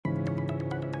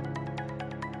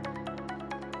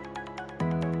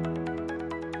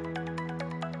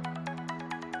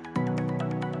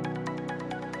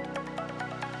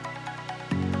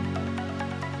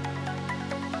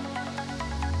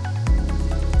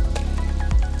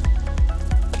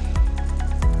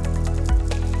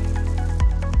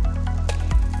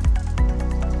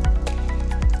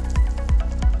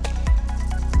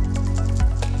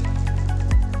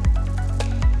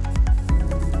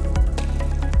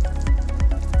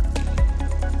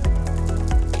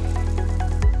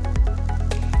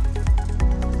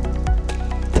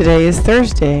Today is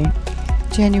Thursday,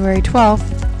 January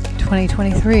 12th,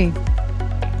 2023.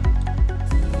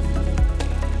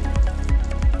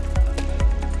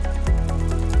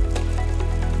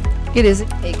 It is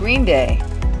a green day.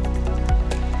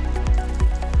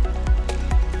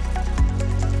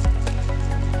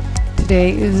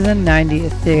 Today is the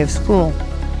 90th day of school.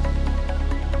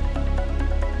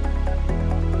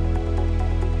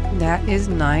 That is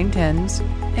 9 10s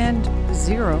and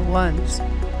 0 1s.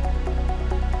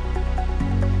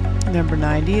 Number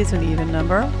 90 is an even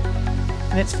number,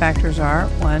 and its factors are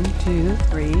 1, 2,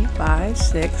 3, 5,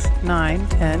 6, 9,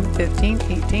 10, 15,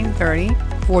 18, 30,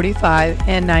 45,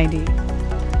 and 90.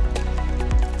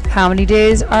 How many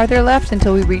days are there left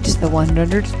until we reach the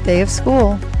 100th day of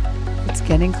school? It's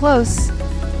getting close.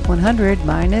 100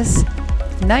 minus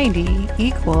 90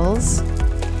 equals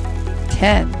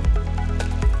 10.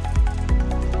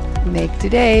 Make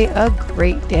today a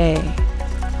great day.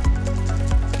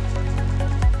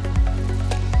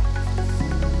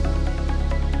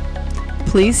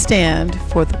 Please stand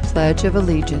for the Pledge of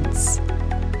Allegiance.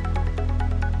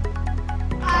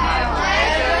 I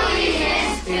pledge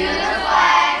allegiance to the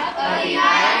flag of the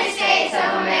United States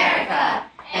of America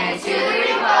and to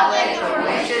the republic for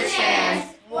which it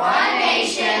stands, one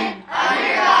nation,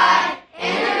 under God,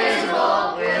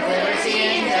 indivisible, with liberty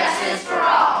and justice for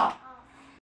all.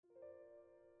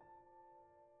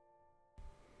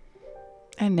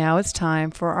 And now it's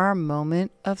time for our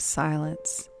moment of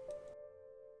silence.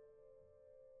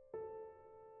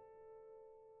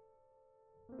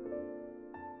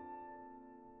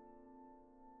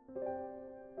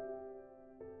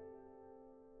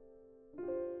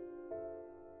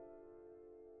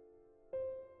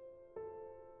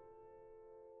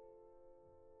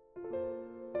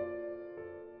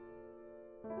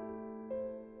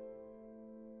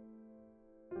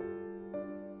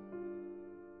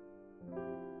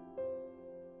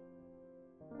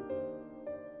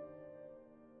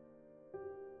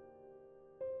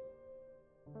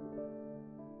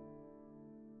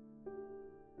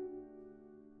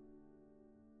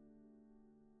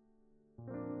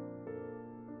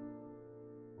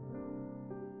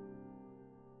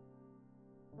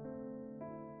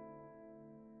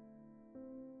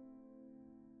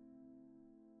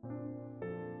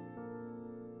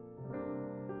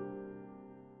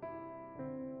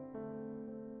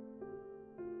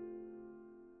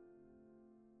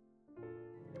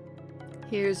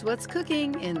 Here's what's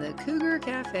cooking in the Cougar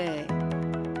Cafe.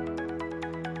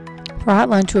 For hot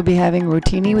lunch, we'll be having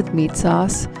rotini with meat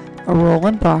sauce, a roll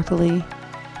and broccoli,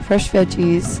 fresh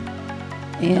veggies,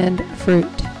 and fruit,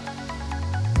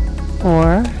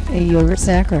 or a yogurt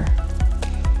snacker,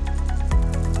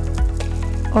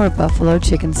 or a buffalo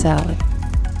chicken salad.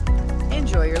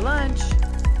 Enjoy your lunch.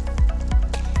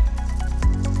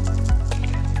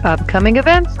 Upcoming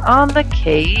events on the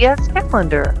KES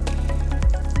calendar.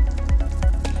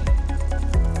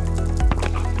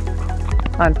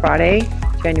 On Friday,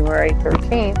 January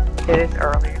 13th, it is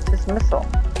early dismissal.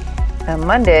 On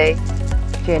Monday,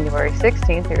 January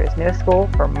 16th, there is no school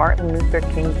for Martin Luther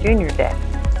King Jr. Day.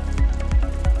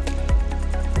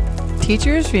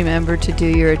 Teachers, remember to do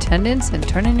your attendance and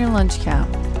turn in your lunch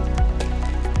count.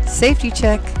 Safety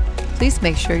check. Please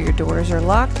make sure your doors are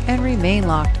locked and remain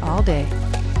locked all day.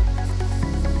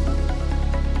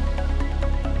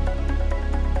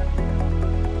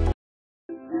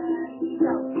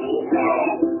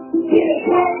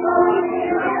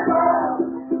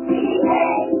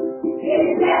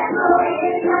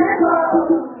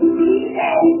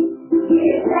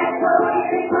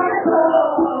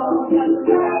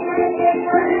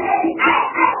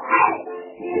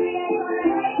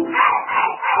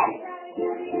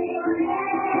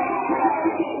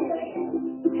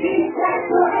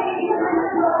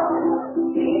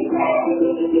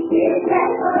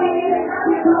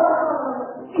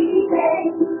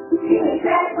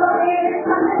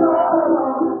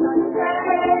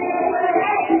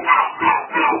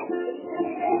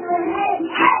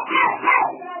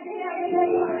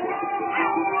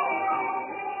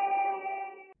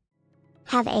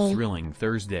 Have a thrilling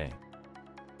Thursday.